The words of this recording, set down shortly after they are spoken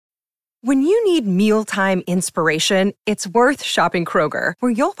When you need mealtime inspiration, it's worth shopping Kroger,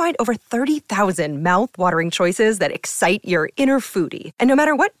 where you'll find over 30,000 mouth-watering choices that excite your inner foodie. And no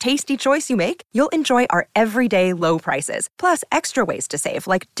matter what tasty choice you make, you'll enjoy our everyday low prices, plus extra ways to save,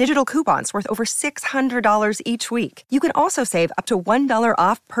 like digital coupons worth over $600 each week. You can also save up to $1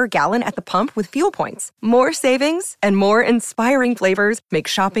 off per gallon at the pump with fuel points. More savings and more inspiring flavors make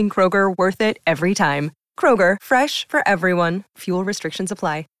shopping Kroger worth it every time. Kroger, fresh for everyone. Fuel restrictions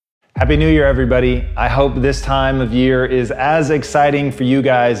apply. Happy New Year, everybody. I hope this time of year is as exciting for you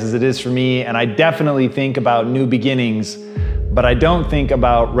guys as it is for me, and I definitely think about new beginnings, but I don't think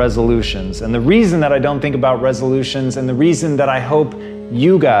about resolutions. And the reason that I don't think about resolutions, and the reason that I hope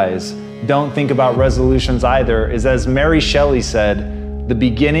you guys don't think about resolutions either, is as Mary Shelley said, the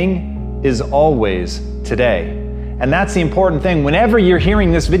beginning is always today. And that's the important thing. Whenever you're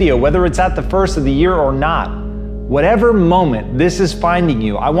hearing this video, whether it's at the first of the year or not, whatever moment this is finding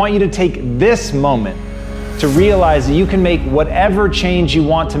you, I want you to take this moment to realize that you can make whatever change you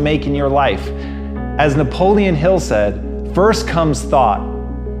want to make in your life. As Napoleon Hill said, first comes thought.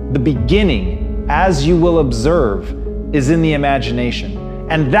 The beginning, as you will observe, is in the imagination.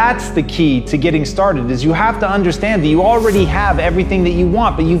 And that's the key to getting started, is you have to understand that you already have everything that you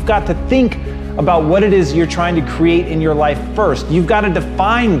want, but you've got to think about what it is you're trying to create in your life first. You've got to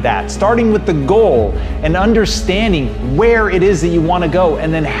define that, starting with the goal and understanding where it is that you want to go,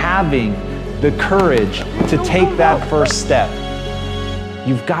 and then having the courage to take that first step.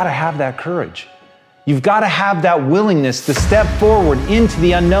 You've got to have that courage. You've got to have that willingness to step forward into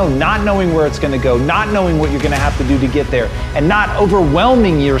the unknown, not knowing where it's going to go, not knowing what you're going to have to do to get there, and not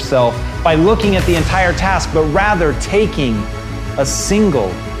overwhelming yourself by looking at the entire task, but rather taking a single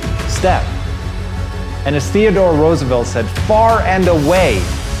step. And as Theodore Roosevelt said, far and away,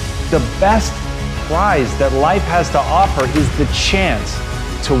 the best prize that life has to offer is the chance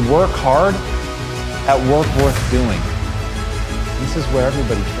to work hard at work worth doing. This is where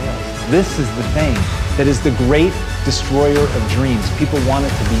everybody fails. This is the thing that is the great destroyer of dreams. People want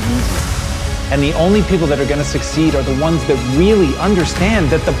it to be easy. And the only people that are going to succeed are the ones that really understand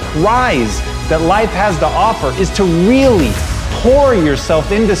that the prize that life has to offer is to really pour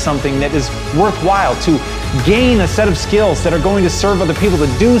yourself into something that is worthwhile, to gain a set of skills that are going to serve other people,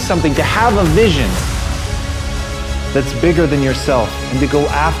 to do something, to have a vision that's bigger than yourself, and to go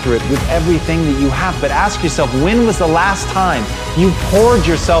after it with everything that you have. But ask yourself, when was the last time you poured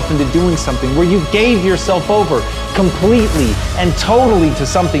yourself into doing something, where you gave yourself over completely and totally to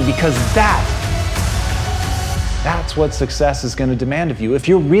something? Because that's what success is going to demand of you. If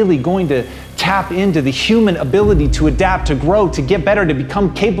you're really going to tap into the human ability to adapt, to grow, to get better, to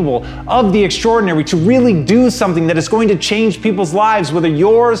become capable of the extraordinary, to really do something that is going to change people's lives, whether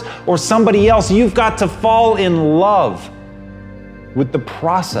yours or somebody else, you've got to fall in love with the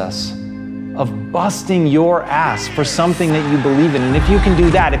process of busting your ass for something that you believe in. And if you can do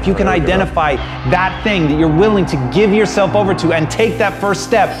that, if you can identify that thing that you're willing to give yourself over to and take that first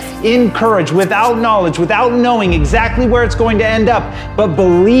step in courage, without knowledge, without knowing exactly where it's going to end up, but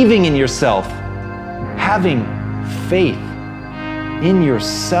believing in yourself, having faith in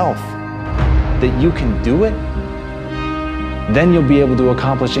yourself that you can do it, then you'll be able to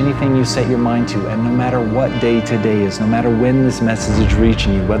accomplish anything you set your mind to. And no matter what day today is, no matter when this message is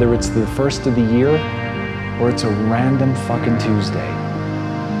reaching you, whether it's the first of the year or it's a random fucking Tuesday,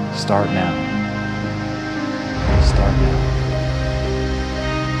 start now. Start now.